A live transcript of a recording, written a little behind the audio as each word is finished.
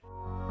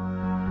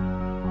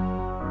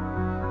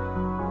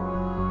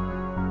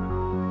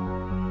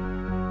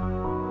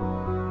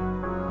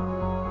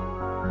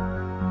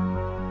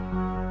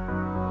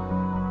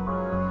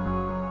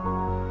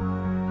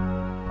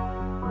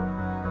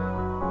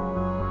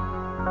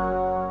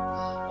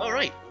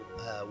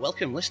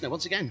Welcome, listener,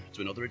 once again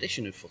to another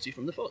edition of Footy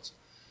from the Foot,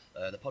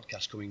 the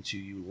podcast coming to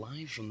you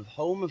live from the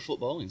home of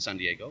football in San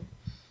Diego,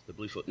 the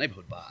Bluefoot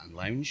Neighbourhood Bar and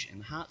Lounge in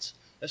the heart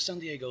of San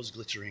Diego's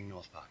glittering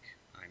North Park.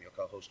 I'm your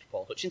co-host,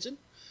 Paul Hutchinson,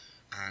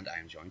 and I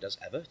am joined as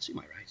ever, to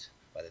my right,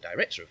 by the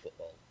Director of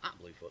Football at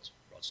Bluefoot,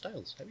 Rod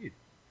Stiles. How are you?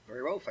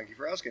 Very well, thank you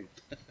for asking.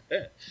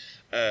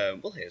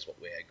 Well, here's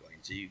what we're going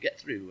to get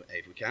through,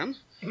 if we can.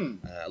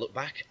 Look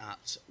back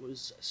at what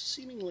was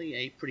seemingly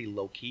a pretty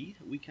low-key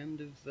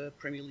weekend of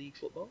Premier League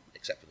football,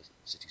 except for the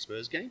City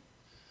Spurs game.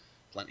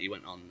 Plenty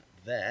went on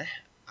there,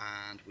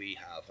 and we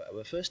have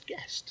our first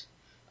guest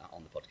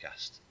on the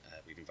podcast.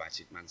 We've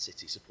invited Man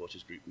City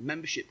Supporters Group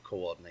Membership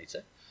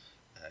Coordinator,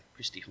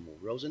 Christy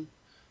Hummel-Rosen,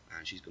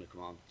 and she's going to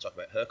come on and talk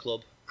about her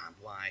club and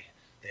why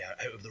they are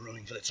out of the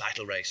running for the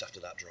title race after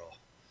that draw.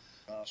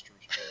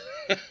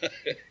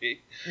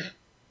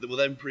 We'll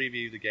then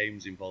preview the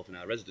games involved in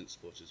our resident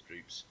supporters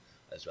groups,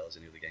 as well as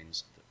any other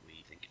games that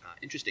we think are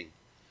interesting.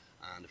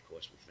 And of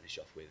course, we'll finish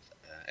off with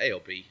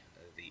AOB,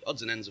 the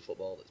odds and ends of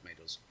football that's made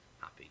us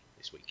happy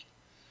this week.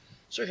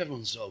 So if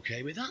everyone's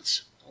okay with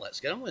that, let's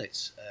get on with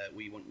it.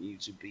 We want you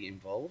to be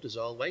involved, as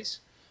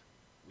always.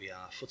 We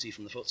are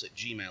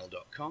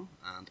footyfromthefoot@gmail.com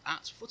and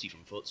at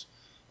footyfromfoot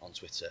on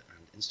Twitter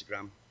and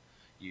Instagram.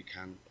 You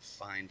can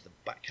find the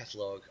back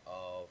catalogue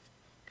of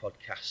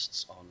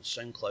podcasts on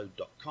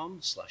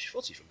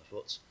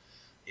soundcloud.com/footyfromthefoot.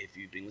 If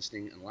you've been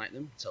listening and like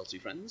them, tell 2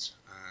 friends,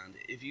 and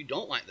if you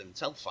don't like them,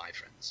 tell 5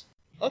 friends.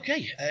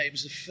 Okay, it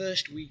was the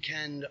first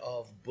weekend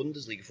of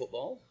Bundesliga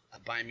football.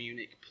 Bayern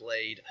Munich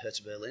played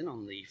Hertha Berlin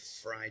on the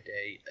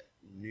Friday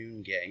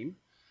noon game.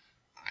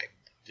 I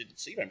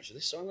didn't see very much of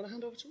this, so I'm going to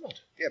hand over to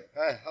Rod. Yep,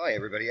 hi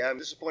everybody.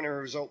 Disappointing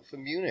result for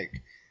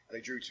Munich. They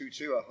drew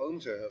 2-2 at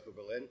home to Hertha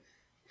Berlin.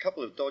 A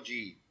couple of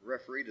dodgy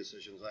referee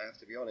decisions, I have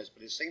to be honest,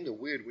 but it seemed a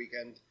weird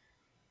weekend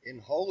in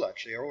whole,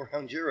 actually, all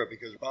around Europe,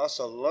 because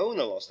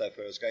Barcelona lost their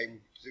first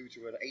game due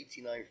to an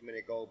 89th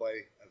minute goal by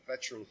a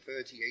veteran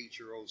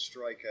 38-year-old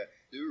striker,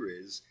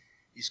 Uriz.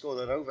 He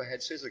scored an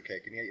overhead scissor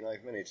kick in the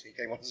 89th minute. He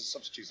came on as a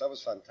substitute, so that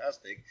was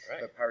fantastic.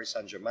 Right. But Paris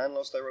Saint-Germain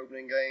lost their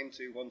opening game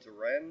 2-1 to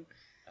Rennes.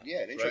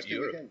 Yeah, an interesting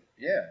weekend.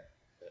 Yeah.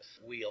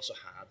 We also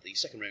had the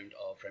second round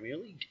of Premier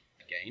League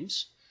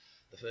games.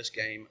 The first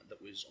game that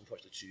was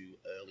unfortunately too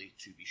early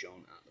to be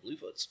shown at the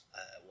Bluefoot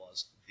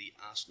was the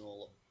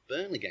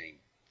Arsenal-Burnley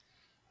game.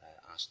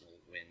 Arsenal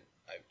win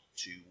out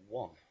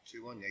 2-1.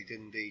 2-1, they did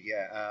indeed,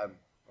 yeah.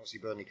 Obviously,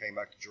 Burnley came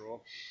back to draw.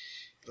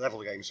 Level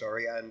the game,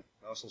 sorry, and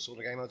Arsenal saw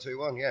the game out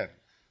 2-1, yeah.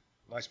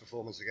 Nice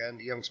performance again.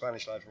 The young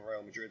Spanish lad from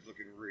Real Madrid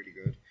looking really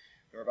good.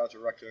 They're about to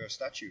erect a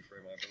statue for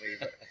him, I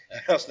believe.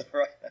 Arsenal,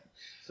 right?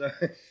 So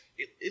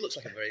it looks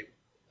like a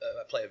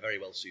player very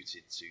well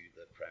suited to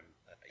the Prem.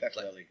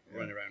 Definitely.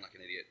 Running around like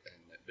an idiot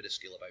and a bit of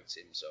skill about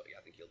him, so yeah,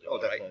 I think he'll do all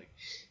right. Definitely.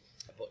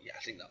 But yeah, I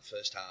think that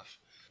first half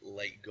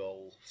late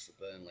goal for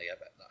Burnley, I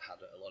bet that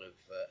had a lot of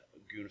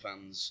Goon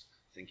fans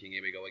thinking,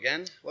 here we go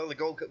again. Well, the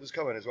goal was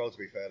coming as well, to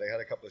be fair. They had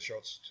a couple of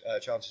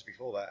chances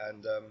before that,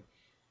 and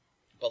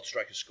both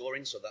strikers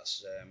scoring, so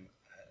that's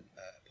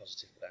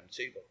positive for them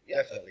too. But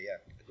yeah, definitely, yeah.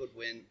 A good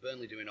win.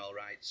 Burnley doing all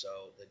right,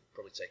 so they'd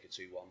probably take a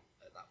 2-1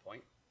 at that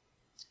point.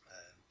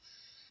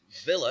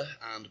 Villa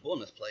and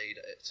Bournemouth played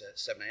at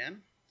 7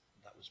 a.m.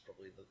 That was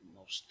probably the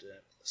most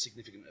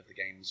significant of the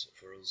games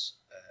for us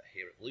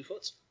here at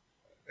Bluefoot.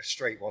 A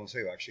straight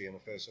 1-2, actually, in the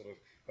first sort of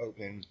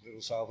opening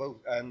little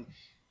salvo. And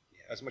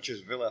as much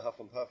as Villa huff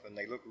and puff, and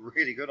they look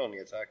really good on the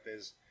attack,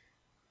 there's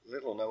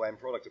little or no end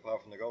product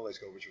apart from the goal they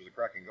scored, which was a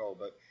cracking goal.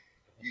 But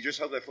you just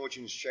hope their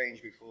fortunes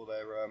change before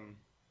their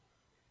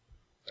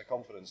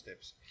confidence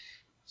dips.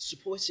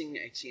 Supporting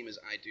a team as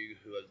I do,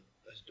 who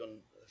has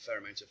done a fair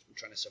amount of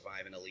trying to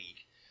survive in a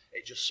league,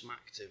 it just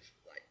smacked of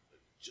like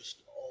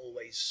just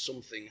always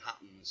something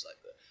happens, like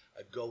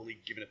a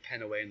goalie giving a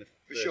pen away in the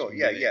first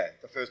minute.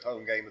 The first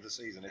home game of the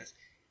season.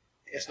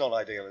 It's not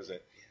ideal, is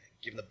it? Yeah,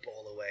 giving the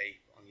ball away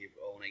on your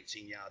own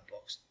 18-yard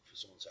box for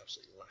someone to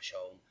absolutely lash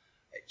home.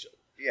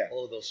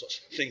 All of those sorts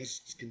of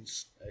things can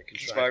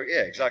conspire.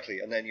 Yeah,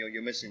 exactly. And then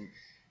you're missing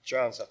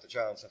chance after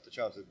chance after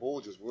chance. The ball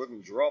just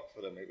wouldn't drop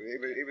for them.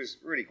 It was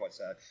really quite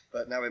sad.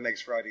 But now it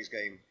makes Friday's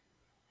game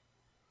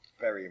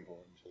very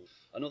important.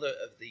 Another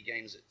of the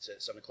games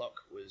at 7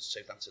 o'clock was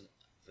Southampton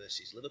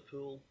versus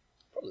Liverpool.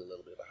 Probably a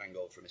little bit of a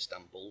hangover from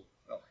Istanbul.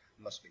 Oh,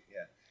 must be,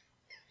 yeah.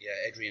 Yeah,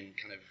 Adrian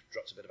kind of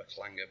dropped a bit of a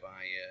clanger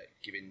by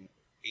giving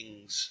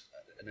Ings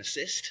an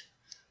assist,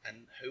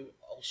 and who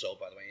also,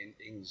 by the way,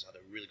 Ings had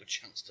a really good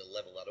chance to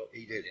level that up.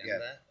 He did, at the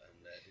end there,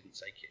 and didn't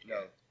take it.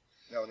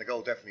 No, and the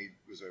goal definitely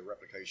was a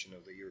replication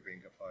of the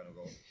European Cup final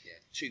goal. Yeah,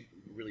 2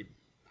 really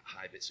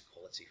high bits of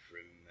quality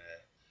from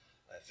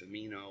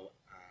Firmino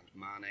and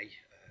Mane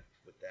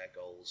with their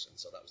goals, and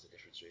so that was the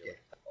difference, really. Yeah.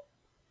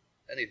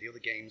 Any of the other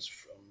games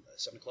from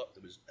 7 o'clock,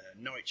 there was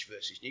Norwich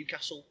versus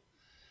Newcastle,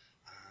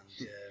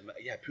 and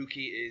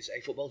Pookie is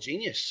a football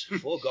genius.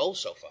 4 goals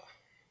so far.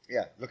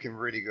 Yeah, looking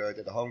really good.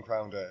 The home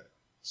crowd are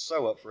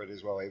so up for it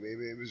as well.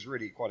 It was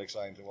really quite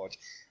exciting to watch.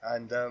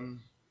 And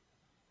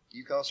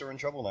Newcastle are in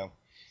trouble now.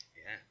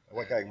 Yeah.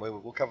 What game?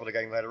 We'll cover the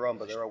game later on,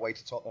 but they're away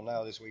to Tottenham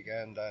now this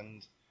weekend,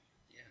 and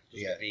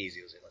Doesn't get any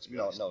easier, does it? Let's be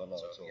No, honest. not at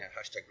all. Yeah,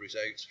 hashtag Bruce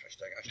out,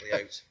 hashtag Ashley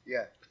out.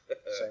 Yeah,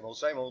 same old,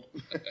 same old.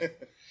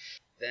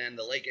 Then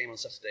the late game on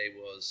Saturday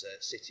was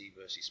City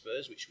versus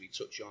Spurs, which we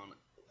touch on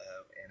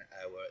in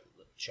our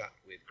chat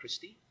with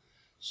Christy.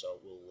 So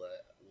we'll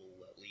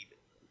leave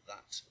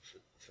that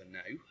for now.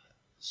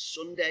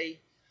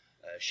 Sunday,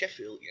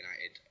 Sheffield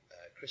United,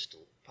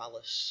 Crystal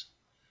Palace.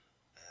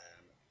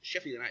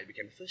 Sheffield United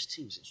became the first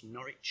team since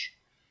Norwich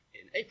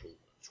in April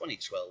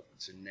 2012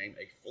 to name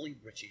a fully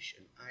British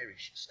and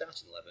Irish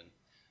starting 11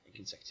 in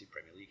consecutive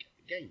Premier League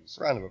games.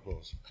 Round of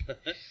applause.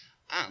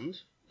 And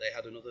they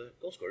had another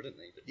goal scorer, didn't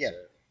they? That, Yeah.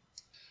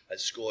 had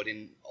scored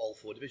in all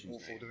 4 divisions. All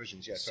 4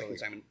 divisions, yeah. Second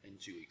time in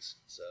 2 weeks.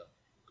 So,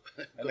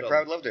 And the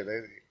crowd loved it.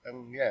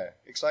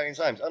 Exciting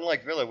times.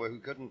 Unlike Villa, who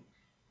couldn't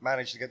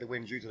manage to get the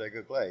win due to their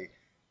good play,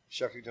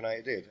 Sheffield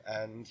United did,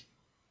 and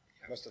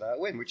mustered out a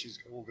win, which is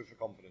all good for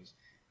confidence.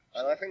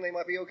 And I think they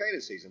might be okay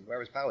this season,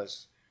 whereas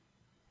Palace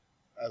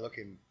are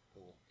looking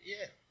poor.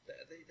 Yeah,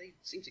 they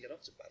seem to get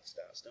off to bad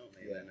starts, don't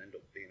they? Yeah. And then end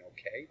up being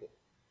okay, but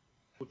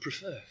would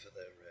prefer for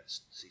their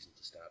season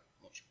to start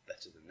much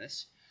better than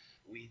this.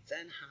 We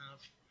then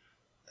have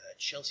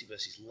Chelsea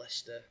versus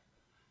Leicester.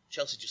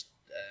 Chelsea just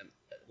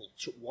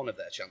took one of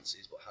their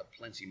chances, but had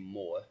plenty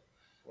more.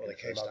 Well, in they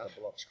the came first out half.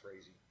 the blocks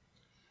crazy.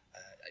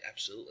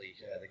 Absolutely.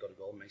 Yeah. They got a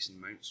goal. Mason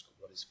Mount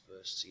got his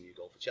first senior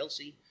goal for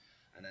Chelsea.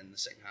 And then the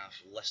second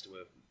half, Leicester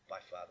were by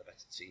far the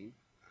better team.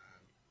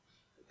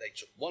 And they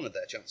took one of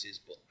their chances,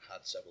 but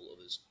had several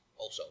others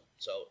also.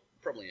 So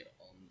probably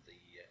on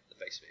the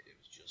face of it, it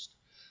was just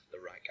the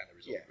right kind of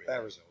result. Yeah, really.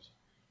 fair result.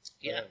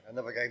 Yeah.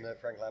 Another game that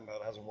Frank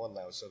Lampard hasn't won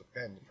now, so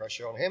again, the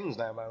pressure on him is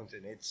now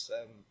mounting.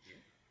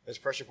 There's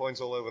pressure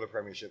points all over the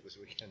Premiership this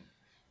weekend.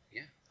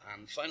 Yeah.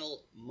 And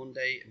final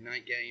Monday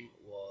night game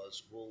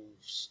was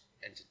Wolves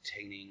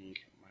entertaining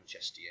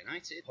Manchester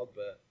United.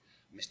 Pogba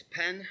missed a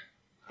pen,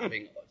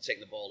 having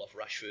taken the ball off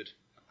Rashford,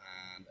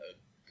 and a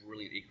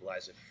brilliant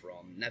equaliser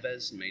from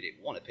Neves made it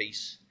 1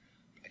 apiece.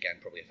 Again,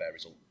 probably a fair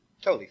result.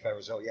 Totally fair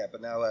result, yeah.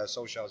 But now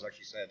Solskjaer's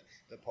actually said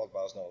that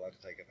Pogba's not allowed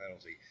to take a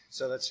penalty.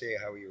 So let's see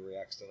how he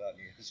reacts to that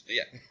news.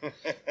 Yeah.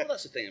 Well,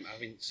 that's the thing.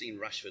 Having seen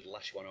Rashford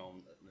lash one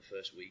on in the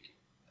first week,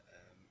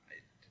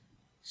 it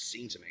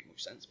seemed to make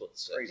much sense. But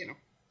Crazy. you know,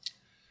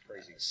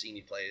 Crazy.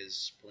 Senior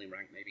players pulling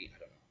rank, maybe, I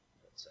don't know.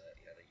 But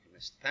yeah, they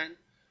missed the pen,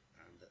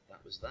 and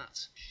that was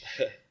that.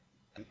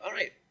 All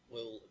right,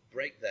 we'll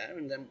break there,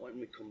 and then when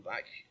we come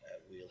back,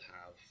 we'll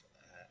have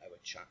our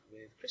chat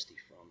with Christy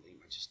from the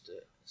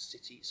Manchester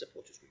City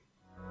supporters group.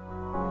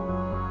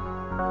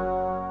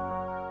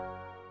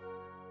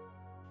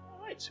 All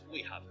right,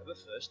 we have our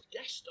first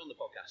guest on the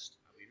podcast.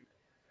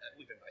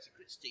 We've invited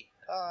Christy.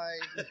 Hi.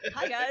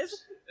 Hi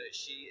guys.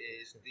 She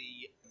is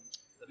the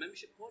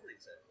membership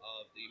coordinator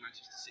of the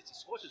Manchester City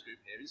supporters group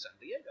here in San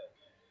Diego.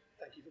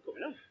 Thank you for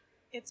coming on.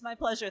 It's my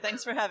pleasure.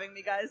 Thanks for having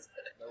me, guys.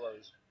 No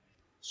worries.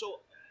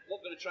 So,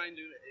 what we're going to try and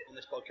do on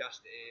this podcast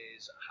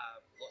is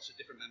have lots of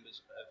different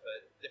members of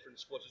different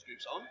supporters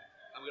groups on,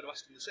 and we're going to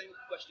ask them the same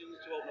questions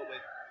to open up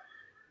with.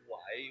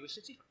 Why are you a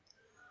City fan?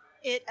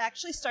 It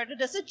actually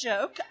started as a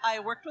joke. I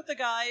worked with a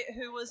guy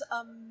who was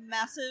a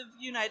massive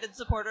United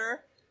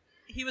supporter.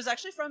 He was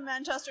actually from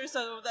Manchester,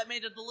 so that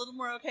made it a little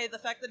more okay. The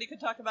fact that he could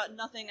talk about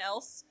nothing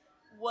else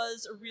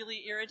was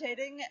really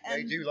irritating.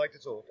 And They do like to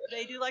talk.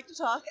 They do like to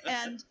talk,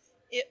 and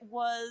it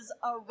was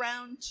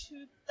around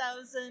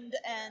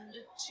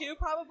 2002,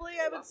 probably,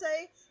 I would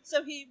say.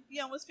 So he,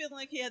 was feeling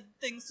like he had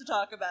things to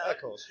talk about. Of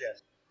course,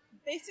 yes.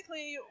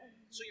 Basically,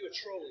 So you were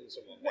trolling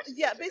someone?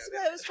 basically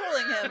I was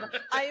trolling him.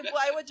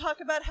 I would talk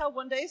about how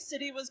one day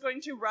City was going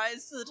to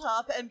rise to the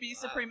top and be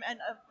supreme, and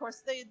of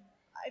course I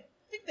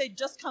think they'd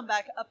just come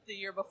back up the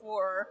year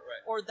before,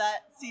 Right. or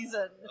that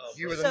season. Oh,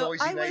 You were the So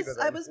noisy neighbour then.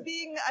 I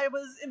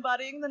was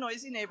embodying the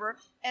noisy neighbor,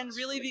 and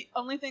really the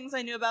only things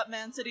I knew about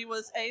Man City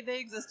was A, they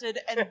existed,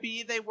 and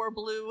B, they were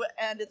blue,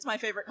 and it's my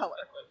favorite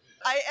color.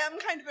 I am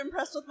kind of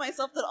impressed with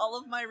myself that all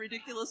of my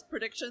ridiculous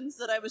predictions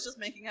that I was just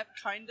making up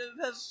kind of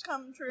have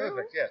come true.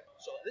 Perfect, yeah.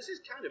 So this is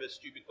kind of a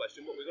stupid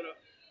question, but we're going to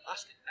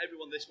ask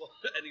everyone this one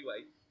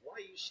anyway. Why are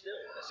you still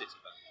a City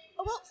fan?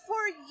 Well,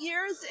 for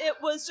years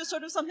it was just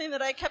sort of something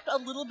that I kept a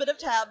little bit of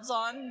tabs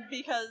on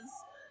because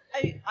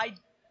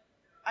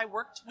I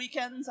worked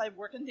weekends. I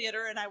work in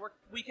theater, and I worked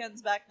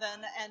weekends back then,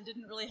 and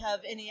didn't really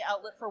have any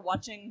outlet for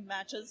watching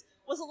matches.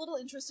 Was a little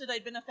interested.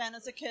 I'd been a fan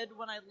as a kid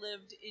when I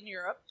lived in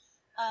Europe,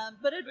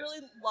 but had really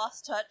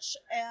lost touch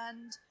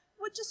and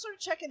would just sort of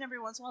check in every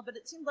once in a while. But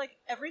it seemed like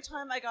every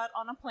time I got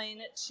on a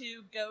plane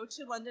to go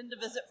to London to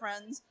visit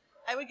friends,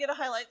 I would get a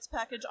highlights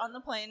package on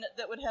the plane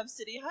that would have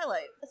City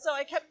highlights. So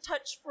I kept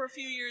touch for a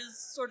few years,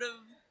 sort of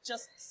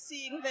just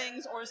seeing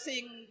things or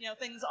seeing,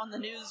 things on the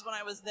news when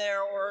I was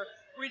there, or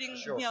reading,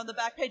 Sure. the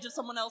back page of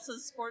someone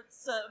else's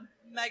sports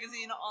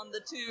magazine on the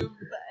tube.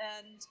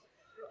 And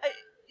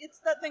it's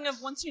that thing of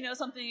once you know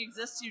something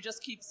exists, you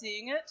just keep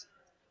seeing it.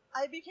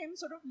 I became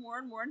sort of more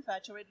and more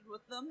infatuated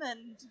with them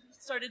and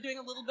started doing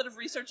a little bit of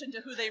research into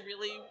who they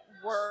really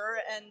were,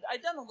 and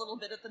I'd done a little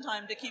bit at the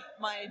time to keep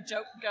my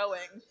joke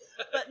going,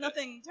 but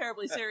nothing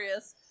terribly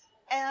serious.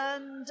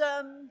 And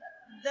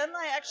then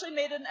I actually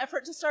made an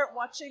effort to start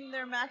watching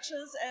their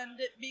matches, and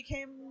it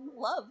became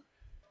love.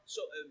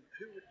 So,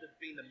 who would have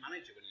been the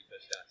manager when you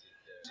first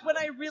started? When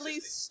I really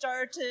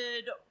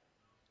started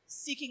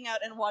seeking out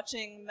and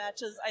watching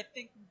matches, I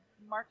think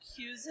Mark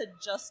Hughes had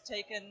just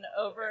taken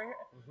over.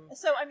 Mm-hmm.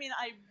 So, I mean,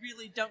 I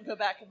really don't go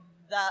back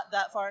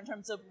that far in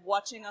terms of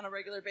watching on a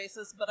regular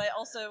basis, but I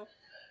also...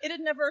 It had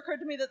never occurred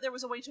to me that there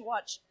was a way to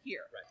watch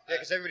here. Right. Yeah,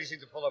 because everybody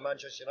seemed to follow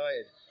Manchester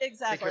United.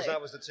 Exactly. Because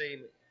that was the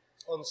team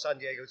on San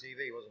Diego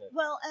TV, wasn't it?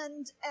 Well,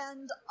 and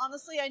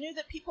honestly, I knew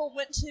that people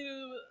went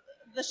to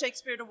the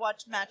Shakespeare to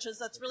watch matches.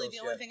 That's Of really course,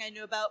 the only yeah. thing I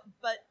knew about.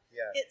 But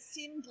Yeah. it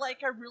seemed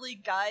like a really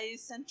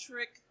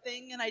guy-centric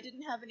thing, and I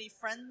didn't have any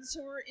friends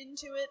who were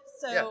into it,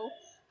 so Yeah.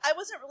 I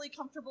wasn't really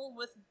comfortable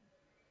with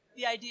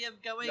the idea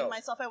of going No.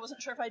 myself. I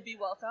wasn't sure if I'd be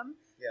welcome.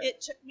 Yeah.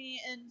 It took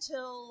me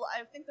until,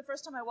 I think the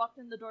first time I walked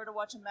in the door to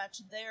watch a match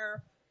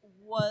there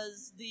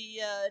was the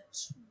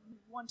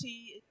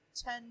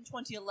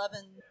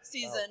 2010-2011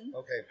 season, Oh,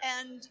 okay.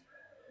 and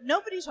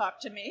nobody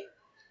talked to me,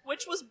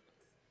 which was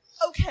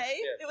okay.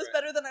 Yeah, It was right.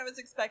 better than I was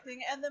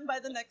expecting, and then by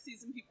the next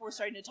season, people were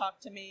starting to talk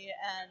to me,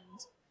 and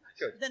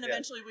Good. then yeah.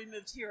 eventually we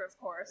moved here, of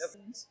course. Yep.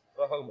 And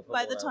The home of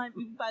by the football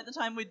now. by the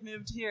time we'd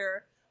moved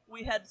here,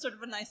 we had sort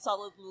of a nice,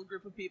 solid little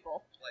group of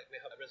people. Like, we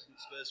have a resident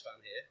Spurs fan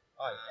here.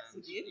 Aye.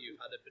 And indeed. you've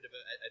had a bit of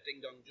a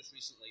ding-dong just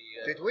recently.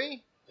 Did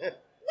we? Yeah.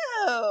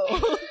 No.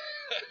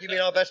 You mean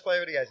our best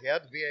player of the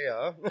Etihad,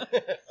 VAR,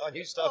 our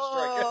new star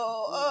striker?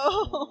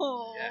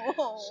 Oh. Yeah.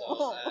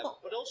 So,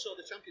 but also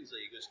the Champions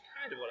League was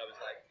kind of what I was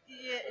like.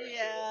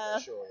 Yeah.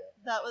 Sure, yeah.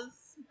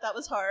 That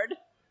was hard.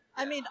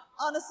 I mean,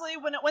 honestly,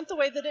 when it went the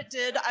way that it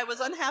did, I was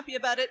unhappy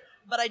about it,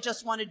 but I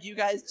just wanted you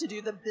guys to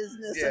do the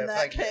business Yeah, in that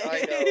thank case. you.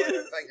 I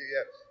know, thank you,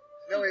 yeah.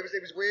 No, it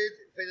was weird.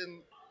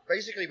 Feeling,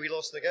 basically, we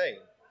lost the game,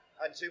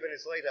 and 2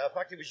 minutes later, in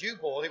fact, it was you,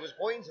 Paul, who was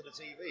pointing to the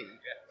TV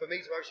for me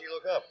to actually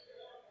look up.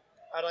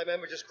 And I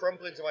remember just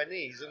crumpling to my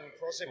knees and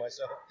crossing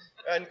myself,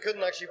 and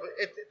couldn't actually.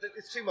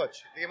 It's too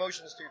much. The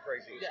emotion's too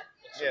crazy. Yeah.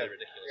 It's Yeah. really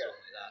ridiculous, Yeah.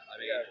 wasn't it? That? I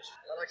mean, Yeah. just,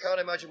 And I can't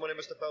imagine what it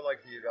must have felt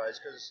like for you guys,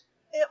 because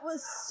It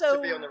was to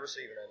so be on the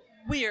receiving end.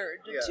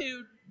 weird Yeah.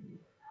 to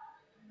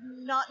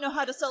not know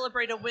how to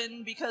celebrate a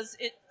win because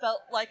it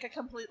felt like a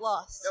complete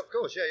loss. Of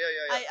course, yeah.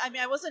 I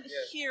mean, I wasn't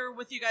Yeah. here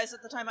with you guys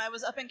at the time. I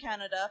was up in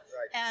Canada,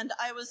 Right. and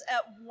I was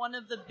at one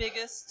of the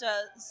biggest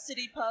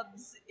city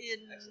pubs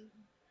in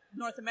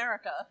North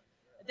America.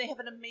 They have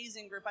an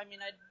amazing group. I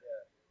mean, I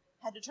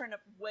had to turn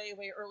up way,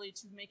 way early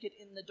to make it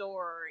in the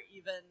door,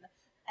 even.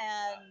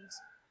 And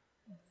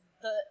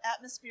the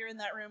atmosphere in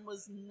that room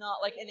was not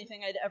like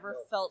anything I'd ever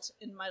No. felt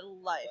in my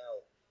life.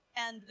 Wow.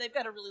 And they've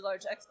got a really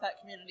large expat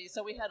community,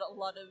 so we had a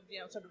lot of,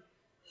 sort of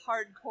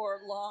hardcore,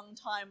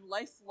 long-time,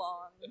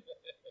 lifelong.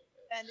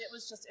 And it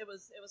was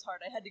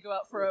hard. I had to go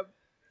out for a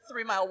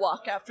 3-mile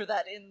walk after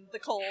that in the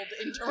cold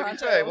in To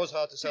Toronto. be fair, it was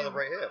hard to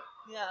celebrate here.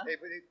 Yeah.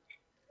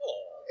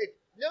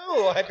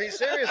 No, I've been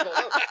serious, no,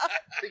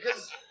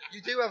 because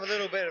you do have a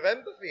little bit of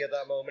empathy at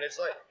that moment. It's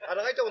like, and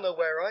I don't know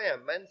where I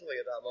am mentally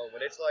at that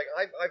moment. It's like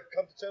I've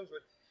come to terms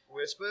with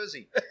we're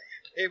Spursy.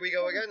 Here we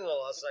go again in the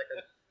last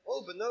second.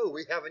 Oh, but no,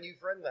 we have a new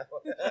friend now.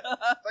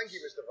 Thank you,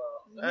 Mr.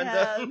 Var. And,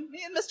 Yeah,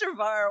 me and Mr.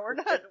 Var,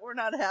 we're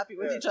not happy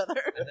with Yeah. each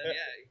other. and then,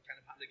 it kind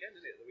of happened again,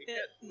 didn't it? The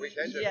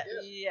weekend.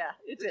 Weekend, yeah,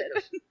 it did.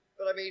 ridiculous.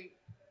 But I mean,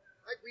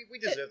 we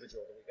deserve the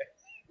draw the weekend.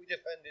 We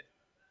defended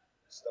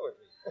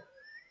stoically.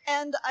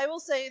 And I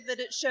will say that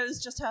it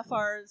shows just how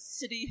far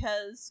City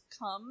has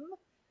come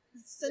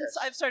since Yes.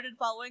 I've started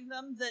following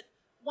them. That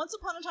once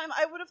upon a time,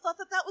 I would have thought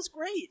that that was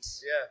great.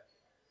 Yeah.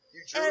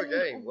 You drew And a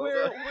game. Well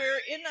we're done. we're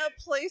in a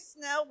place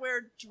now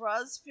where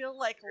draws feel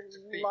like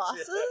Defeats,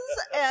 losses,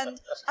 and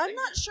I'm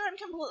not sure I'm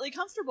completely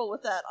comfortable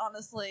with that.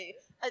 Honestly,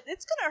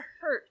 it's gonna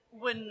hurt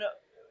when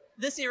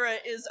this era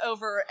is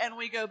over and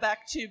we go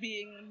back to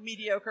being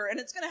mediocre, and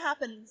it's gonna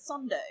happen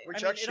someday. Which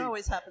I mean, actually- it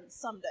always happens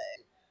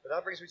someday. But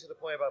that brings me to the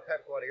point about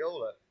Pep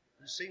Guardiola,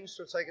 who seems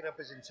to have taken up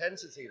his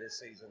intensity this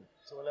season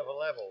to another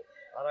level.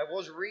 And I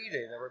was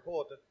reading a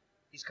report that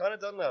he's kind of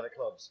done that at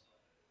clubs,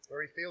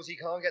 where he feels he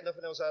can't get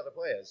nothing else out of the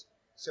players.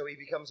 So he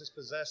becomes this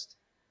possessed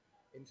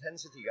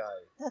intensity guy.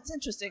 That's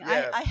interesting.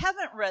 Yeah. I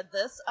haven't read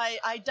this.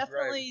 I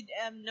definitely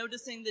am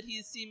noticing that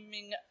he's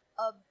seeming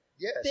a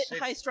Yes. bit it-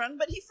 high-strung,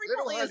 but he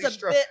frequently is highly a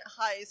strung. bit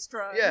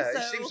high-strung. yeah, so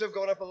he seems to have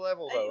gone up a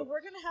level, though.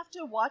 we're going to have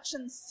to watch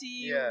and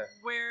see Yeah.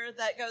 where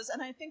that goes.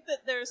 And I think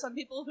that there are some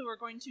people who are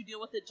going to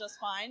deal with it just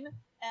fine.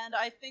 And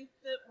I think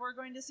that we're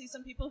going to see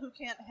some people who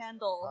can't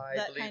handle I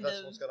that believe kind that's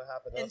of what's going to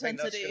happen. And I think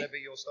that's intensity. going to be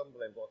your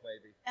stumbling block,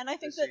 maybe. And I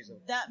think this that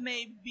season. that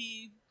may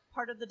be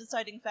part of the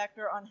deciding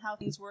factor on how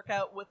things work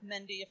out with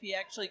Mendy if he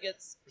actually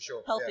gets For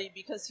sure. healthy,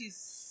 because he's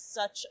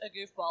such a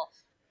goofball.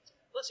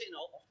 Let's say,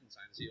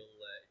 oftentimes he'll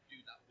do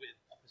that with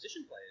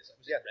opposition players. I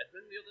was Yeah. in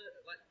Redmond the other,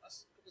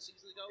 last couple of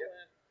seasons ago, Yeah.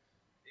 where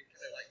he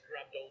kind of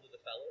grabbed hold of the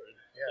fella and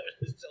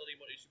Yeah. was telling him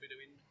what he should be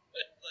doing.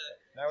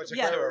 Now it's a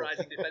Yeah. Guerrero.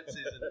 Terrorizing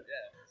defenses and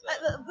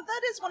so, But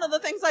that is one of the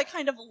things I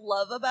kind of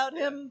love about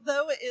him,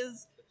 though,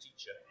 is the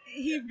teacher.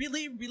 he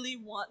really, really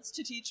wants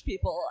to teach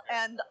people.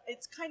 And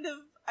it's kind of,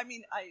 I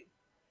mean,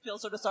 feel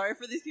sort of sorry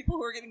for these people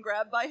who are getting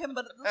grabbed by him,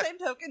 but at the same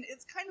token,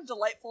 it's kind of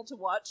delightful to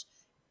watch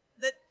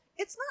that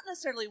it's not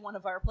necessarily one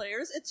of our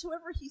players, it's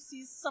whoever he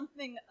sees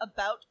something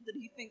about that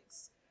he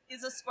thinks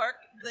is a spark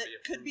that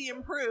could be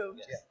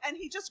improved, and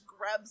he just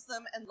grabs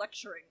them and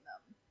lecturing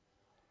them.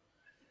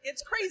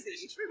 It's crazy,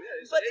 It's true,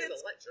 yeah. but it is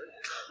it's a lecture, isn't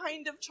it?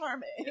 kind of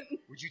charming.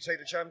 Would you take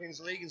the Champions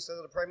League instead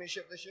of the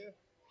Premiership this year?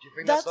 Do you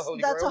think that's the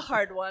holy That's grail? a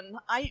hard one.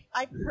 I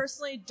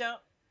personally don't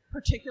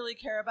particularly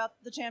care about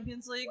the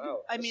Champions League.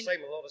 Wow, I that's mean, the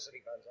same with a lot of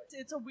City fans. Actually.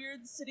 it's a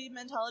weird City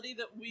mentality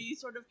that we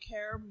sort of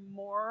care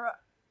more.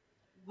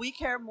 We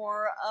care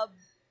more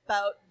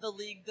about the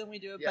league than we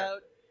do about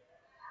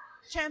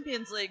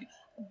Champions League.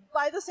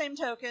 By the same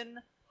token,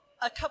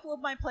 a couple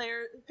of my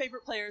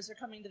favorite players are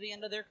coming to the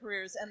end of their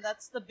careers, and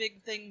that's the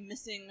big thing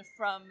missing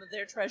from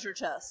their treasure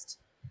chest.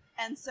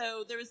 And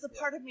so there is a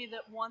part of me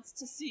that wants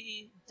to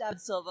see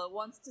David Silva,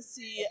 wants to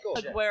see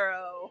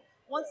Aguero,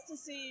 wants to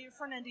see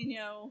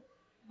Fernandinho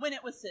win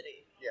it with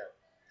City. Yeah,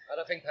 and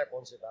I think Pep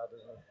wants it bad,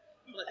 doesn't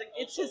he? Well, I think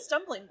It's also his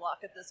stumbling block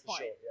at this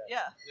point. Sure,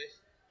 yeah. with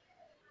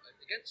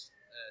against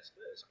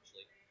Spurs,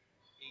 actually,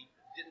 he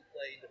didn't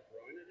play De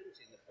Bruyne, didn't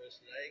he, in the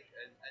first leg,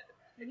 and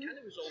it kind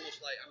of was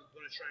almost like, I'm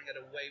going to try and get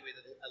away with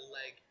a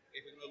leg.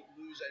 If we're going to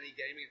lose any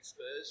game against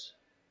Spurs,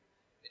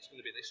 it's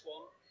going to be this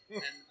one.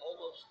 And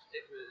almost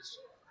it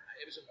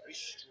was a very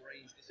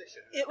strange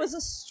decision. It was a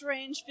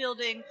strange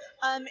fielding.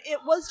 It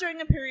was during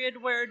a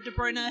period where De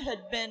Bruyne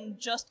had been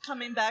just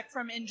coming back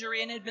from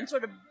injury and had been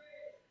sort of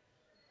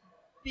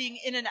being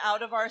in and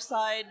out of our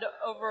side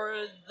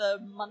over the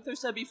month or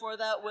so before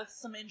that with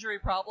some injury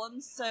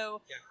problems.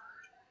 So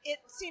it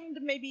seemed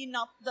maybe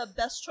not the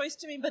best choice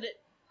to me, but it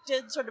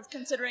did sort of,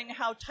 considering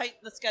how tight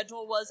the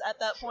schedule was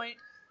at that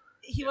point,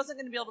 he wasn't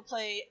going to be able to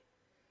play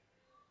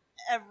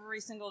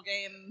every single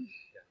game.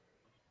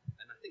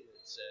 And I think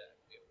that's, I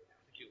think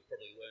you'll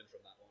probably learn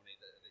from that one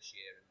this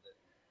year.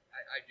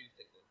 And I do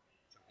think that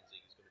Champions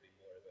League is going to be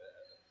more of a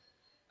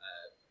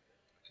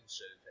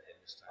concern for him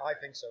this time. I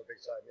think so,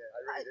 big time. Yeah, I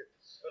really do.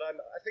 But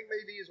I think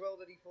maybe as well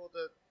that he thought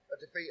that a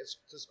defeat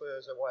to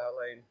Spurs at White Hart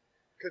Lane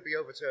could be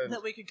overturned.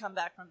 That we could come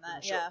back from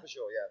that, For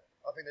sure, yeah.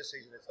 I think this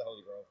season it's the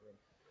holy grail for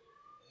him.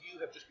 You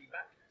have just been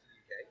back to the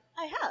UK.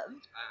 I have.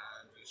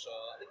 And you saw,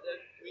 I think,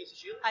 the Community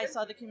Shield. I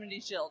saw the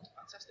Community Shield.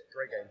 Fantastic.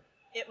 Great game.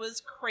 It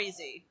was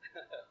crazy.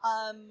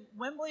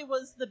 Wembley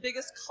was the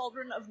biggest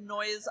cauldron of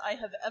noise I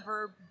have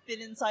ever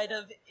been inside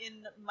of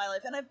in my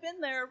life. And I've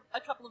been there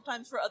a couple of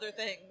times for other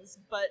things,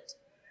 but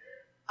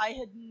I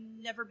had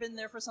never been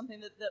there for something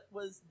that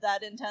was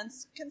that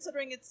intense,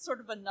 considering it's sort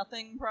of a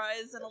nothing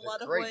prize in a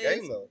lot of ways.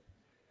 Great game, though.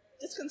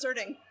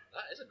 Disconcerting.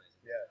 That is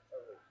amazing. Yeah,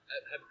 totally.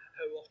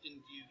 How often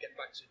do you go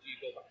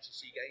back to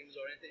see games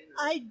or anything? Or?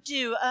 I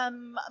do.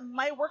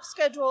 My work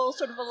schedule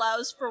sort of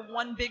allows for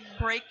one big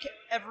break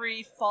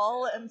every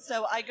fall, and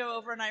so I go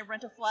over and I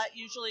rent a flat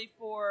usually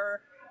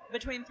for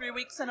between 3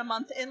 weeks and a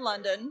month in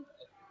London.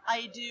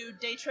 I do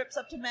day trips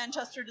up to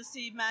Manchester to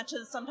see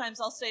matches.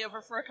 Sometimes I'll stay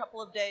over for a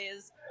couple of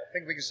days. I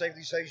think we can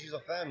safely say she's a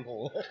fan,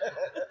 Paul.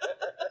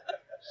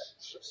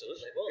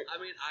 Absolutely. Well,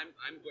 I mean,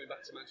 I'm going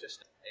back to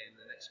Manchester in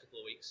the next couple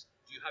of weeks.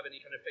 Do you have any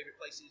kind of favourite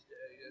places?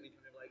 Any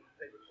kind of like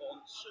favourite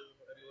haunts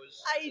of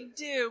yours? I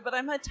do, but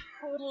I'm a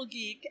total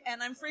geek,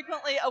 and I'm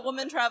frequently a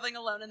woman traveling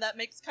alone, and that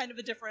makes kind of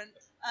a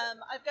difference.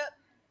 I've got,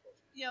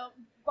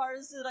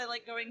 bars that I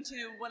like going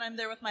to when I'm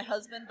there with my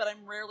husband, but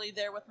I'm rarely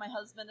there with my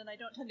husband, and I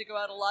don't tend to go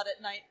out a lot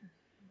at night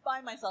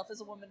by myself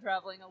as a woman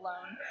traveling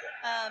alone.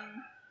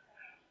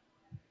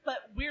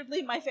 But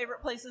weirdly, my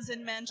favorite places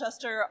in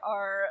Manchester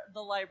are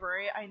the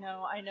library. I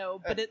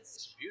know, but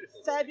it's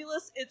beautiful.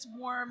 fabulous. It's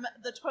warm.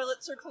 The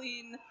toilets are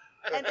clean.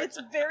 And it's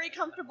very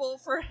comfortable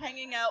for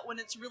hanging out when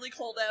it's really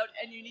cold out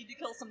and you need to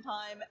kill some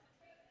time.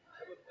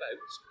 How about,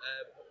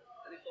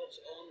 any thoughts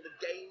on the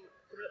game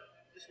coming up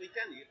this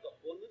weekend? You've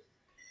got Bournemouth.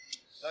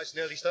 Nice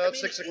and early start,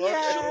 6 o'clock. yeah.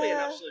 It should be an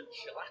absolute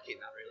shellacking,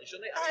 that really,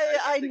 shouldn't it?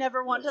 I think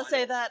never want to why say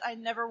not? that. I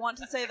never want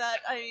to say that.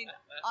 I mean,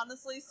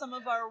 honestly, some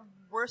of our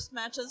worst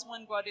matches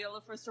when Guardiola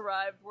first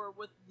arrived were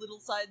with little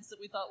sides that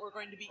we thought were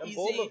going to be And easy.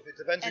 Bournemouth, it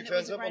depends who and it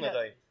turns was up on right a up.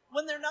 day.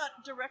 When they're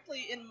not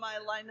directly in my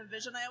line of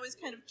vision, I always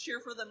kind of cheer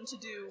for them to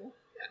do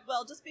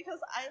well, just because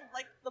I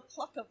like the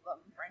pluck of them,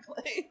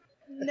 frankly.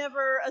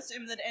 Never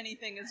assume that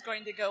anything is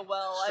going to go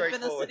well. I've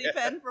been a Straightforward, City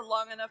fan for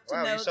long enough to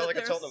Wow, you know sound that like a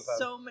there's Tottenham fan.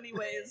 so many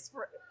ways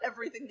for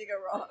everything to go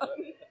wrong.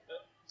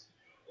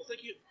 Well,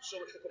 thank you so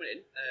much for coming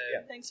in.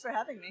 Thanks for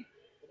having me.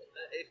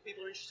 If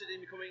people are interested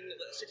in becoming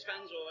City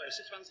fans or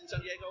City fans in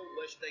San Diego,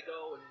 where should they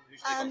go and who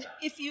should they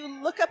contact? If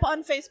you look up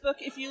on Facebook,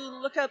 if you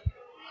look up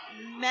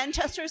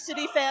Manchester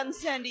City Fans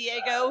San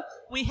Diego,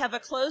 we have a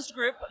closed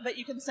group, but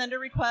you can send a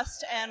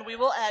request and we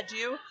will add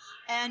you.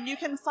 And you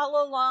can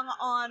follow along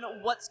on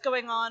what's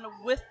going on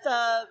with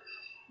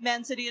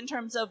Man City in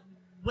terms of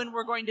when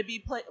we're going to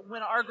be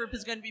when our group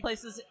is going to be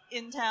places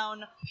in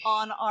town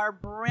on our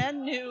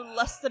brand new,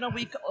 less than a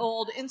week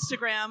old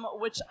Instagram,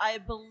 which I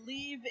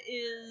believe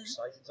is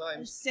Exciting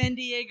times. San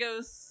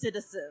Diego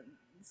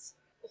Citizens.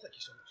 Well, thank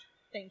you so much.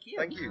 Thank you.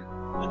 Thank you.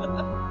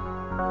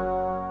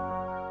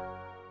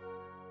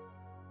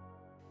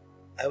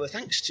 Well,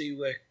 thanks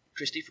to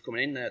Christy for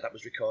coming in. That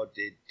was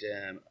recorded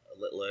a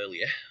little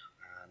earlier,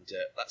 and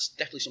that's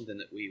definitely something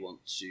that we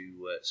want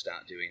to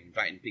start doing,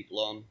 inviting people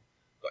on,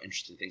 got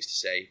interesting things to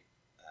say,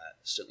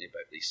 certainly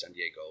about the San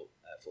Diego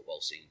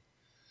football scene.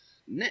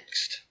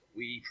 Next,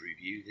 we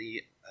preview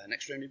the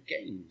next round of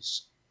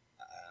games.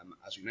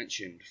 As we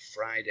mentioned,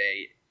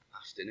 Friday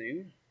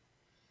afternoon,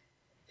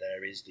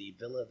 there is the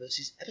Villa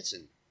versus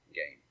Everton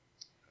game.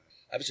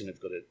 Everton have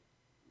got a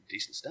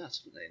decent start,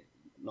 haven't they?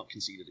 Not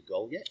conceded a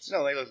goal yet.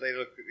 No, they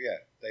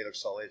look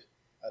solid.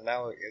 And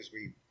now, as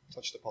we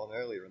touched upon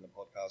earlier in the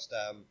podcast,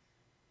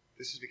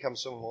 this has become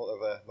somewhat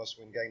of a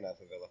must-win game now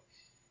for Villa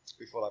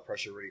before that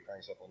pressure really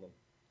cranks up on them.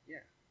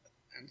 Yeah,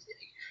 and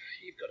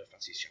you've got to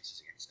fancy his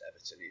chances against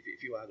Everton.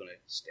 If you are going to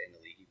stay in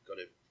the league, you've got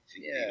to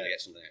think you're going to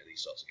get something out of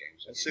these sorts of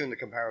games. And soon the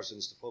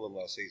comparisons to Fulham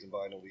last season,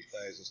 buying all these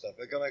players and stuff,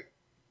 they're going to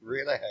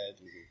reel ahead,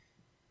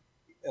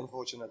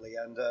 unfortunately.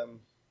 And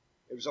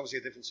it was obviously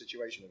a different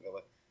situation at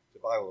Villa to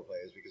buy all the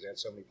players because they had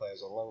so many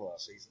players on loan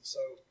last season. So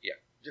yeah,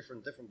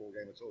 different ball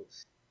game at all.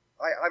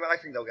 I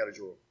think they'll get a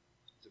draw,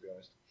 to be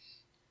honest.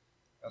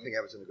 I think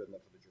Everton are good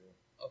enough for the draw.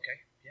 Okay,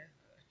 yeah,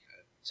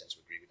 I tend to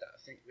agree with that. I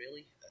think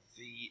really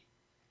the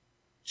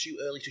too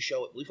early to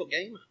show at Bluefoot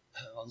game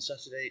on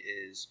Saturday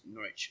is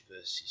Norwich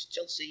versus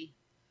Chelsea,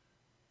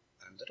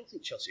 and I don't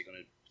think Chelsea are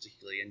going to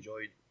particularly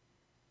enjoy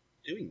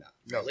doing that.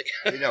 No,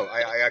 really. No,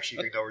 I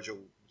actually think Norwich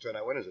will turn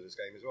out winners of this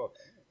game as well.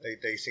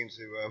 They seem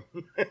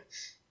to,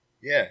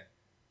 yeah.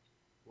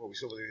 Well, we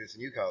saw what they did to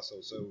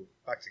Newcastle, so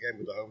back again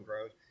with the home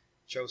crowd.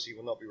 Chelsea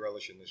will not be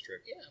relishing this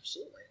trip. Yeah,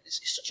 absolutely.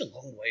 It's such a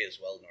long way as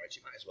well, Norwich.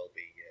 It might as well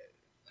be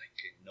like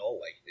in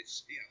Norway.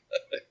 It's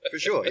For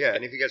sure, yeah.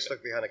 And if you get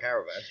stuck behind a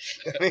caravan,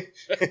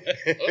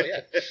 oh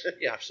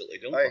yeah, absolutely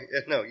done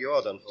for. No, you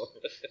are done for.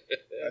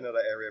 I know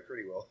that area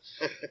pretty well.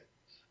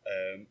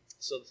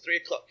 So the 3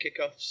 o'clock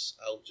kickoffs,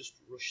 I'll just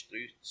rush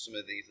through some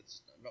of these.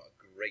 It's not a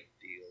great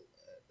deal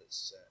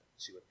that's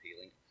too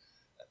appealing.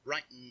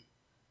 Brighton,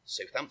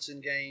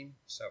 Southampton game.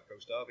 South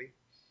Coast Derby.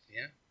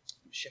 Yeah.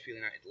 Sheffield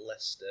United,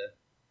 Leicester.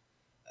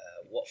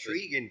 Watford.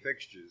 Intriguing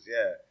fixtures,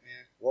 yeah.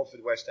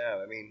 Watford, West Ham.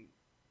 I mean,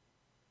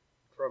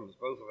 crumbs.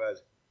 Both have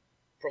had.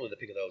 Probably the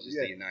pick of those is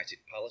the United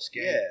Palace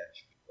game. Yeah.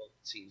 Both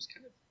teams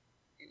kind of,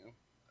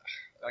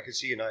 I can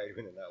see United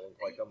winning that one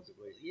quite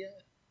comfortably. Yeah.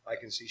 I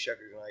can see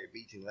Sheffield United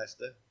beating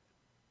Leicester.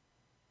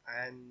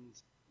 And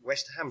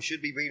West Ham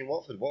should be beating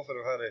Watford. Watford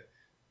have had a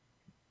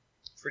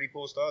pretty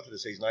poor start to the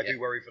season. I do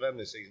worry for them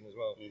this season as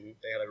well. Mm-hmm.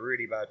 They had a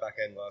really bad back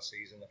end last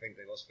season. I think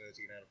they lost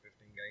 13 out of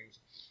 15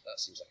 games.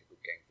 That seems like a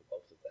good game for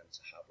both of them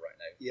to have right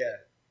now.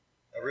 Yeah.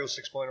 A real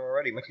 6-pointer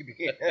already, maybe.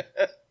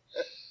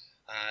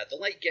 The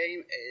late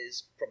game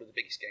is probably the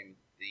biggest game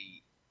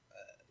the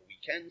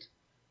weekend.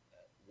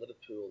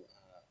 Liverpool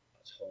are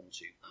at home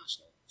to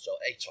Arsenal. So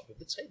a top of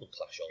the table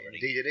clash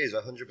already. Indeed it is.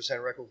 100%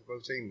 record for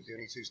both teams. The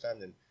only two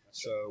standing.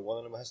 So one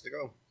of them has to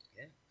go.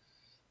 Yeah.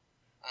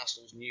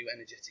 Arsenal's new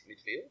energetic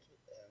midfield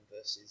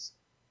versus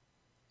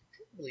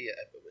probably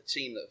a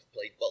team that have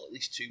played, well, at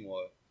least 2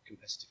 more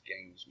competitive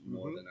games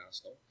more than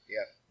Arsenal.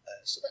 Yeah.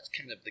 So that's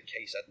kind of the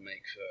case I'd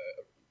make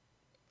for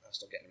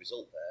Arsenal getting a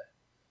result there.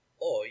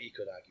 Or you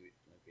could argue it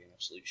would be an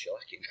absolute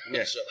shellacking.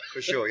 Yeah, so,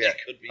 for sure, yeah.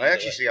 I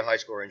actually see a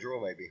high-scoring draw,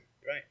 maybe.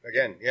 Right.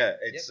 Again, yeah.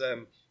 It's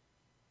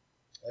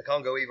I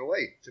can't go either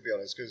way, to be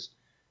honest, because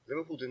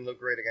Liverpool didn't look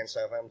great against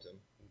Southampton.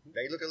 Mm-hmm.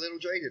 They look a little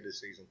jaded this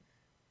season.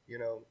 There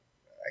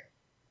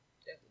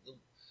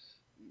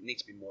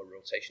needs to be more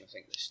rotation, I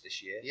think,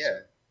 this year.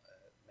 Yeah. So,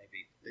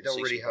 maybe they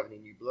don't really have any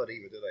new blood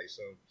either, do they?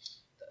 So,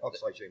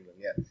 Oxlade-Chamberlain,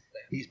 yeah.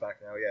 He's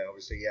back now, yeah,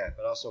 obviously, yeah.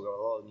 But Arsenal got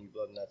a lot of new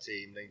blood in that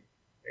team. They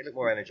look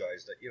more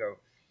energised,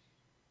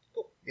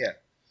 Cool. Yeah.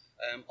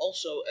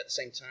 Also, at the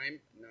same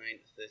time,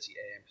 9:30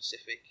 a.m.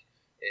 Pacific,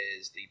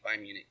 is the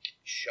Bayern Munich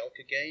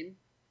Schalke game.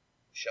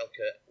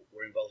 Schalke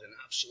were involved in an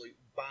absolute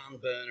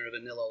barn burner of a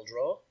 0-0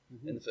 draw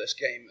in the first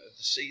game of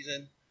the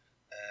season.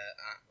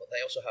 But they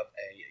also have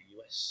a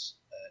US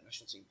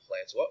national team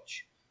player to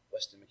watch,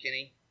 Weston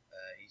McKennie.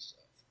 He's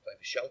playing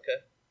for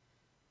Schalke.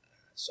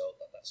 So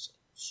that's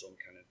some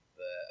kind of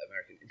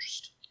American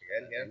interest.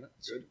 Again, yeah,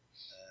 good.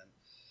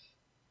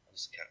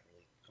 Honestly, can't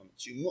really comment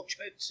too much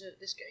about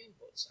this game,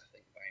 but I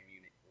think Bayern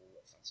Munich will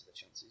fancy their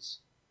chances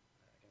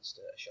against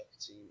a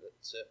Schalke team that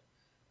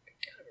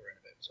kind of around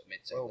about sort of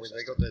mid-table. Well,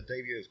 they got the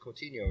debut of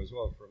Coutinho as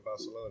well from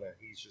Barcelona.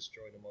 He's just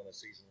joined them on a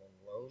season-long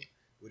loan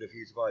with a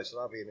view to buy, so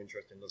that'll be an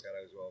interesting look at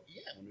it as well.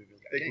 Yeah,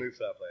 big move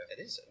for that player.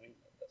 It is. I mean,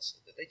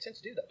 they tend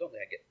to do that, don't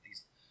they? I get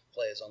these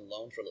players on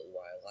loan for a little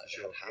while, like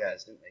sure, they had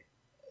Hammers, didn't they,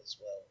 as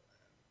well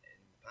in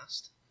the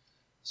past.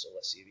 So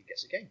let's see if he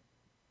gets a game.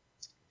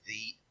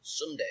 The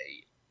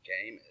Sunday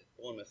game,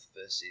 Bournemouth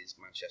versus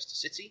Manchester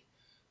City.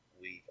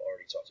 We've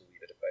already talked a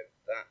wee bit about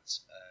that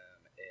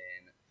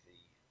in the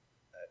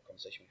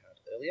conversation we had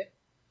earlier.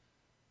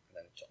 And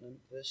then Tottenham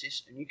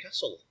versus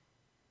Newcastle.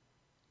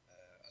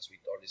 As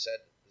we've already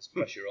said, there's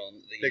pressure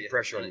on the... Big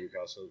pressure on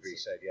Newcastle, as we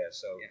said, yeah.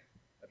 So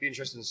I'd be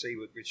interested to see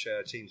which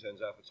team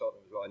turns out for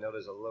Tottenham as well. I know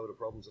there's a load of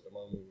problems at the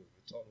moment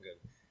with Tottenham.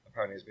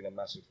 Apparently there's been a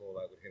massive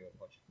fallout with him and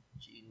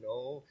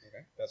Pochettino.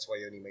 Okay. That's why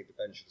he only made the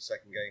bench for the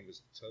second game,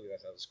 was totally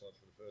left out of the squad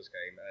for the first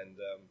game. And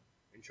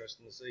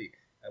interesting to see.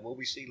 And will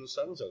we see Lo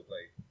Celso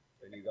play?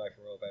 The new guy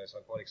from Royal Betis.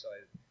 I'm quite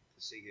excited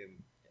to see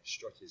him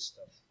strut his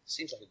stuff.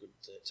 Seems like a good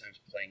time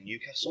to play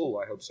Newcastle.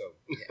 Oh, I hope so.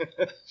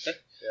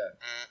 Yeah.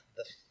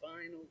 The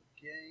final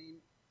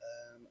game,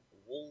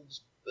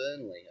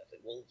 Wolves-Burnley. I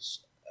think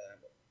Wolves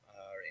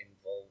are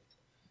involved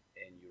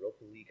in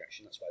Europa League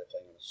action. That's why they're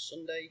playing on a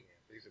Sunday.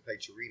 Yeah, they used to play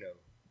Torino.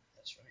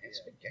 That's right.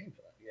 It's a big game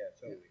for that. Yeah,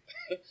 totally.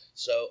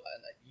 So, and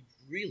you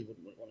really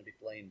wouldn't want to be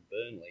playing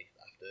Burnley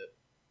after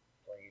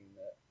playing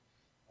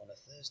on a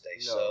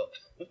Thursday. No. So,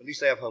 At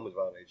least they have home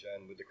advantage,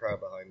 and with the crowd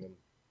behind them,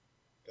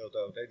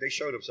 they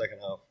showed up second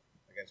half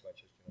against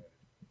Manchester United.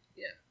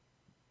 yeah,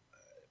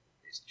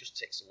 it just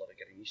takes a lot of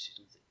getting used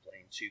to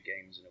playing 2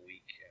 games in a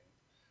week.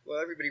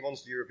 Well, everybody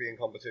wants the European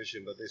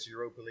competition, but this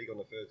Europa League on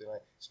the Thursday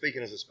night,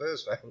 speaking as a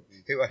Spurs fan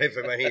who had it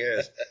for many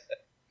years,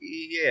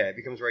 yeah, it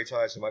becomes very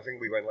tiresome. I think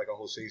we went like a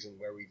whole season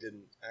where we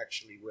didn't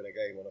actually win a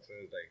game on a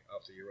Thursday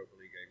after Europa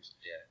League games.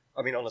 Yeah.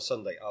 I mean, on a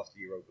Sunday after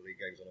Europa League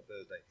games on a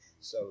Thursday.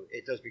 So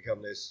it does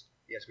become this,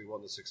 yes, we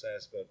won the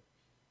success, but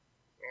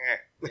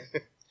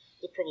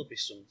There'll probably be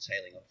some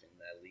tailing off in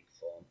their league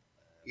form.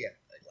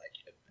 Like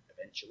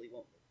eventually,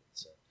 won't they?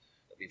 But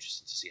it'll be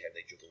interesting to see how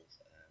they juggle those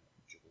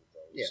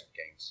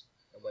games.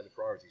 and where the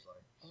priorities lie.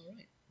 All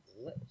right,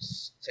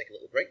 let's take a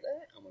little break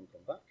there, and when we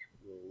come back,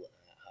 we'll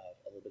have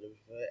a little bit of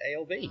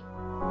AOB.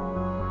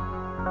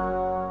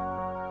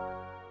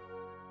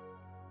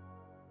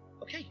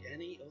 Okay,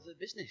 any other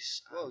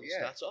business? Well, We'll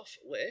yeah. start off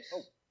with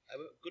our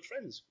good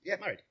friends. Yeah.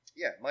 Got married.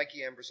 Yeah,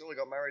 Mikey and Priscilla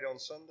got married on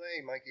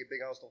Sunday. Mikey, a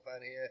big Arsenal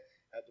fan here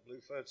at the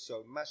Bluefoot,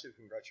 so massive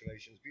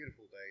congratulations.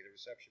 Beautiful day. The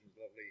reception was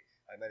lovely.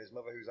 I met his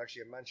mother, who's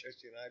actually a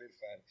Manchester United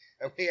fan,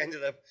 and we ended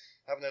up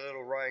having a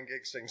little Ryan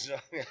Giggs thing. So,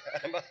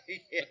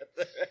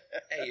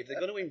 Hey, if they're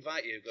going to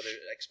invite you, you've got to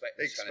expect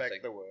this kind of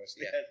thing. the worst.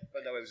 Yeah.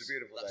 But no, it was a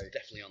beautiful That's day.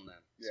 definitely on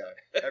them. Yeah,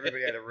 So.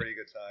 everybody had a really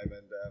good time,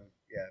 and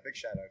big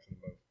shout out to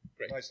them both.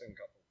 Great. Nice young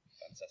couple.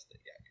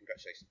 Fantastic. Yeah,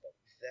 congratulations, Bob.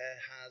 There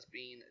has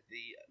been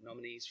the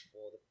nominees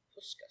for the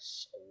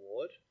Puskas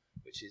Award,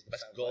 which is the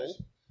best Sounds goal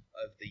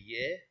nice. of the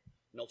year.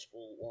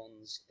 Notable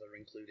ones that are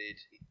included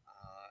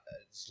are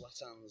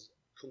Zlatan's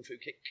Kung Fu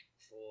kick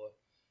for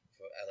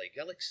LA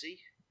Galaxy.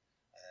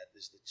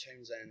 There's the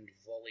Townsend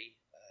volley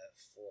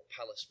for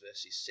Palace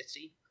versus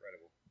City.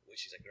 Incredible.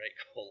 Which is a great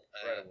goal.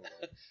 Incredible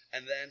goal.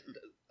 And then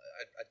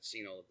I'd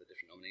seen all of the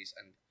different nominees,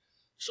 and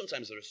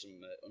sometimes there are some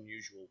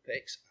unusual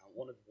picks,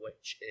 one of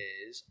which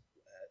is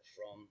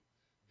from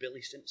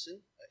Billy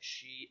Simpson.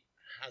 She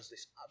has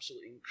this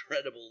absolutely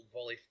incredible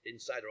volley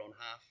inside her own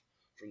half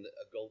from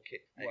a goal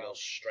kick, and it goes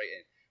straight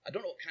in. I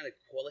don't know what kind of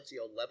quality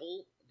or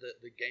level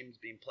the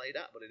game's being played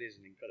at, but it is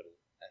an incredible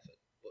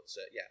effort. But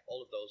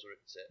all of those are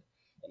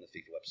on the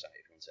FIFA website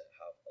if you want to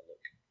have a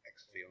look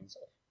for your own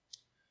self.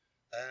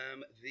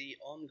 The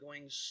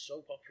ongoing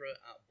soap opera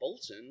at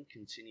Bolton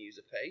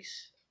continues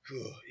apace.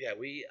 Yeah,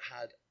 we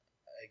had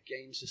a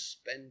game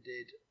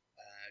suspended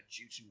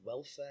due to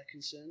welfare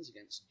concerns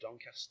against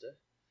Doncaster.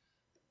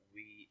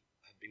 We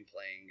have been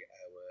playing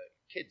our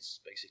kids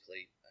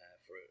basically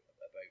for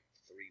about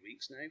 3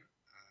 weeks now,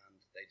 and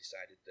they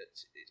decided that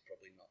it's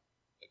probably not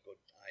a good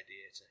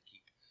idea to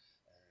keep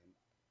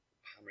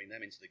hammering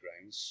them into the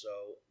ground,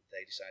 so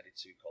they decided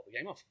to call the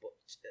game off, but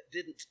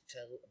didn't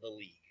tell the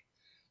league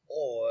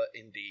or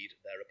indeed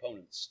their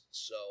opponents,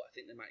 so I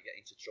think they might get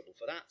into trouble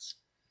for that.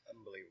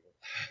 Unbelievable.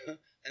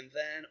 And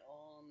then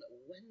on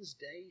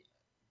Wednesday,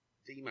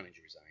 the manager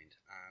resigned,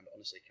 and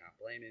honestly can't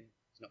blame him.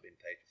 He's not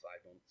been paid for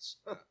 5 months,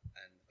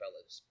 and the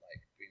fella's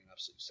been an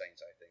absolute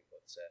saint, I think,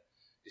 but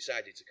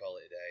decided to call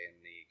it a day,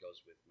 and he goes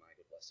with my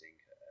good blessing.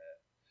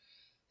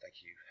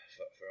 Thank you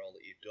for all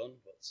that you've done,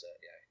 but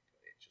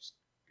it just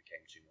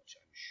became too much,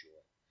 I'm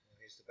sure.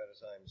 Well, here's to better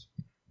times.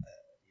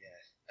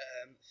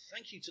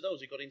 Thank you to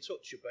those who got in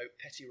touch about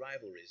petty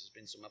rivalries. There's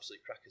been some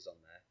absolute crackers on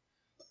there.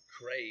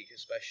 Craig,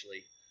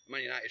 especially, a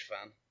Man United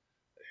fan,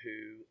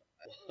 who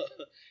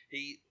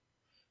he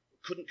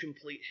couldn't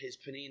complete his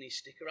Panini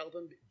sticker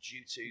album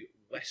due to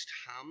West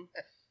Ham.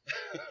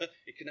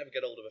 He can never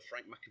get hold of a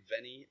Frank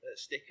McAvenny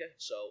sticker,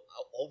 so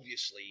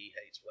obviously he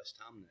hates West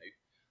Ham now.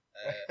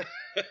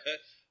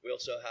 We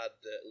also had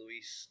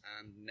Luis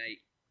and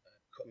Nate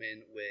come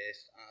in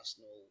with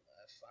Arsenal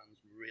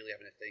fans really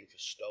having a thing for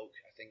Stoke.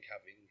 I think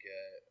having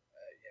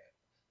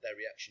their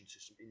reaction to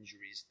some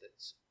injuries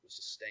that were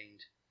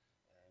sustained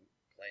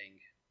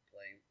playing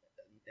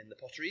in the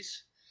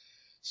Potteries.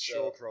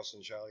 So, Shawcross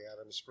and Charlie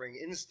Adams spring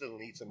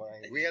instantly to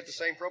mind. We had the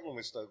same problem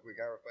with Stoke with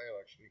Gareth Bale,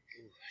 actually.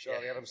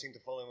 Charlie Adams seemed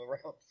to follow him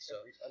around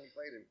every time he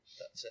played him.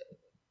 That's it.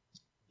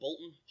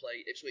 Bolton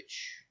play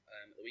Ipswich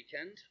at the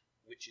weekend,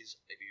 which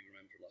is, if you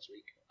remember from last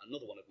week,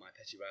 another one of my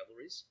petty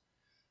rivalries.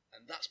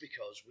 And that's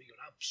because we got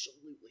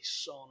absolutely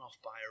sawn off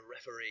by a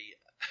referee.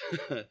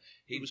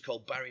 He was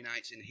called Barry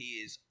Knight, and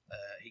he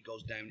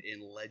goes down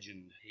in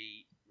legend.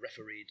 He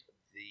refereed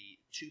the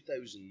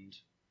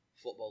 2000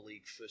 Football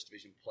League First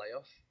Division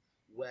playoff,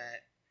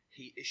 where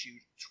he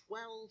issued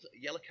 12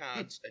 yellow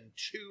cards and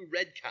 2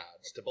 red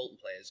cards to Bolton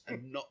players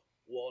and not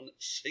one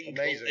single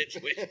Amazing.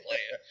 Ipswich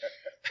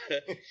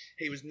player.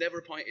 He was never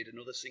appointed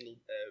another single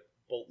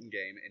Bolton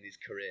game in his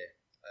career.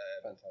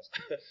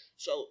 Fantastic.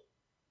 So,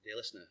 dear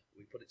listener,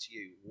 we put it to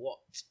you. What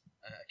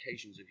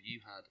occasions have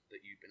you had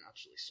that you've been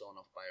absolutely sawn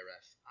off by a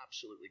ref,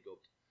 absolutely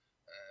gubbed?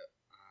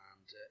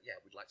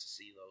 We'd like to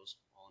see those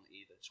on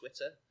either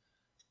Twitter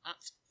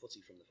at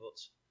Footy from the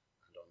Foot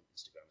and on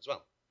Instagram as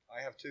well.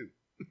 I have 2.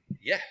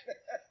 Yeah.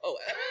 Oh,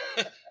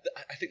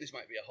 I think this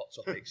might be a hot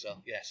topic,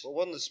 so yes. Well,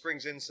 one that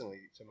springs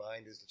instantly to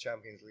mind is the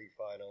Champions League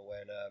final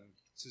when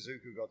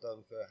Suzuki got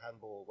done for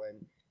handball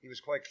when he was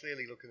quite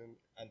clearly looking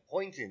and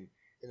pointing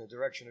in the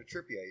direction of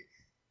Trippier.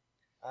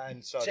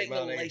 And so Take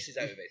the laces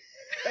out of it.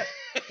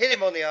 hit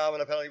him on the arm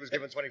and a penalty was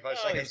given 25 Oh,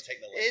 seconds he's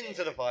taken the laces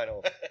into the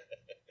final.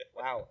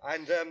 Wow.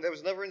 And there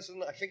was another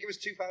incident, I think it was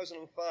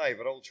 2005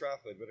 at Old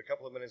Trafford with a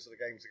couple of minutes of the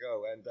game to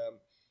go. And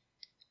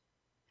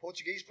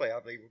Portuguese player,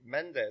 I believe,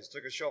 Mendes,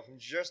 took a shot from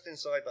just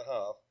inside the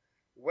half,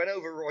 went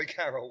over Roy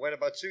Carroll, went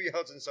about 2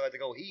 yards inside the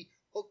goal. He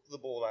hooked the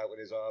ball out with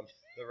his arm.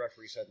 The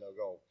referee said no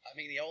goal. I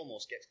mean, he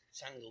almost gets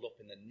tangled up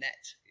in the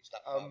net. It's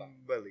that far back.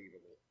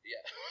 Unbelievable.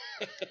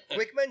 Yeah.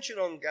 Quick mention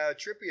on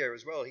Trippier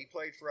as well. He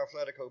played for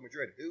Atletico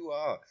Madrid, who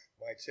are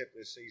my tip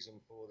this season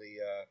for the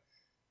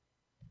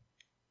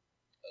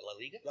La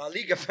Liga? La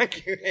Liga.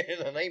 Thank you.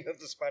 The name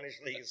of the Spanish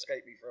league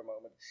escaped me for a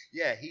moment.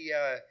 Yeah, he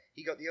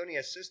got the only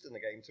assist in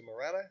the game to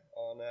Morata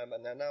on,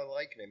 and they're now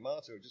likening him.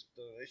 Marta just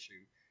done an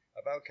issue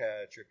about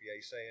Trippier,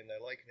 saying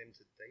they're likening him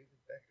to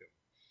David Beckham.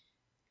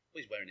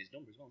 Well, he's wearing his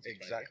number as well.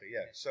 Exactly,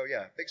 yeah. So,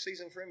 yeah, big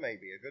season for him,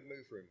 maybe. A good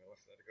move for him,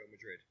 Atletico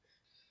Madrid.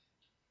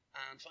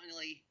 And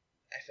finally,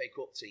 FA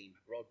Cup team,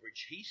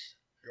 Broadbridge Heath,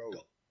 Go.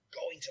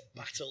 going to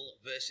battle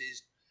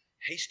versus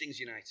Hastings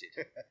United.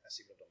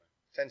 See what I've done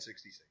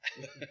 1066.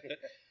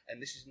 there. And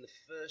this is in the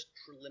first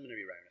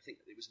preliminary round. I think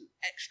it was an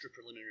extra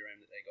preliminary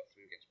round that they got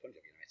through against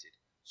Punjab United.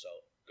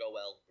 So, go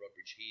well,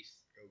 Broadbridge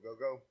Heath. Go.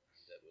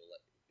 And we'll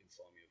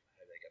inform you of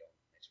how they get on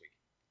next week.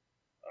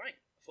 All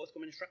right,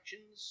 forthcoming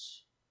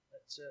attractions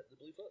at the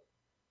Bluefoot.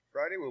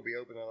 Friday we'll be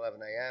open at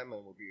 11 a.m.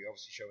 and we'll be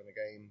obviously showing the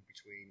game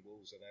between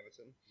Wolves and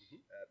Everton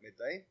at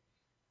midday.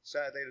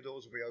 Saturday the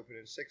doors will be open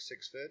at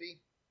 6:30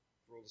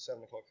 for all the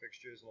 7 o'clock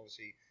fixtures, and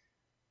obviously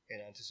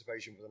in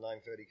anticipation for the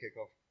 9:30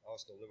 kickoff,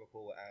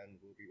 Arsenal-Liverpool,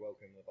 and we'll be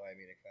welcoming the Bayern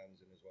Munich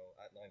fans in as well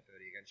at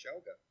 9:30 against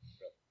Schalke.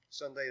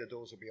 Sunday the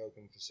doors will be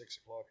open for 6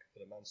 o'clock for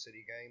the Man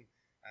City game,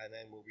 and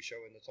then we'll be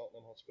showing the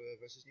Tottenham Hotspur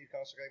versus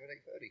Newcastle game at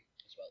 8:30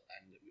 as well,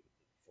 and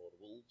for the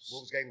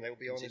Wolves game they'll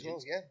be on as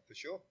well. Yeah, for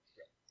sure.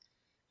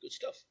 Good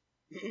stuff.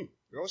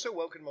 We're also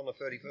welcoming on the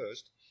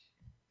 31st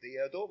the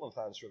Dortmund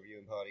fans for a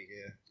viewing party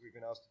here. We've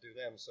been asked to do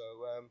them,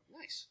 so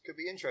Nice. could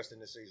be interesting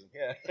this season.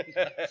 Yeah.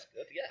 That's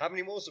good, yeah. How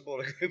many more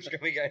supporter groups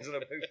can we get into the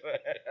booth? Well,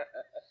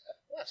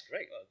 that's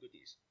great. Well, good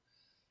news.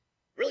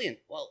 Brilliant.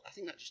 Well, I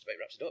think that just about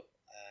wraps it up.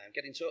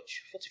 Get in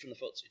touch,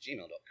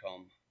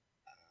 footyfromthefoot@gmail.com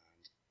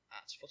and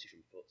at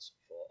footyfromthefoot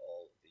for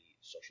all the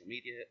social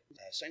media.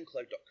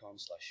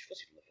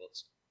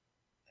 Soundcloud.com/footyfromthefoot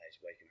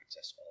is where you can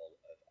access all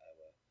of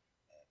our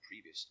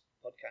previous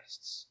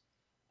podcasts.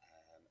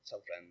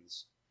 Tell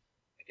friends.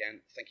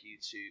 Again, thank you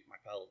to my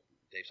pal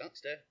Dave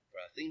Saxter for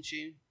our theme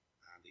tune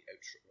and the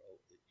outro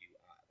that you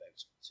are about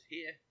to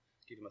hear.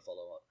 Give him a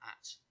follow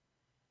at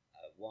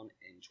 1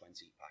 in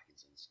 20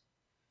 Parkinson's.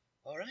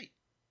 All right.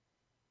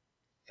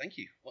 Thank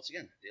you once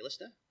again, dear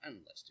listener,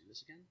 and let's do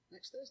this again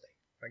next Thursday.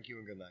 Thank you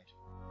and good night.